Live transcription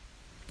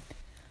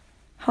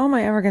how am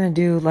I ever going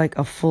to do like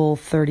a full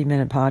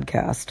 30-minute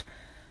podcast?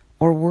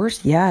 Or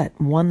worse yet,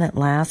 one that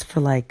lasts for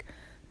like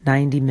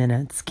 90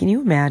 minutes. Can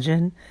you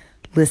imagine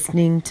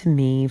listening to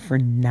me for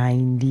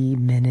 90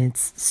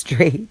 minutes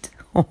straight?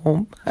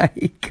 Oh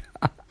my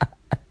God.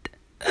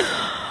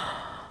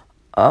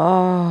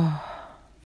 Oh.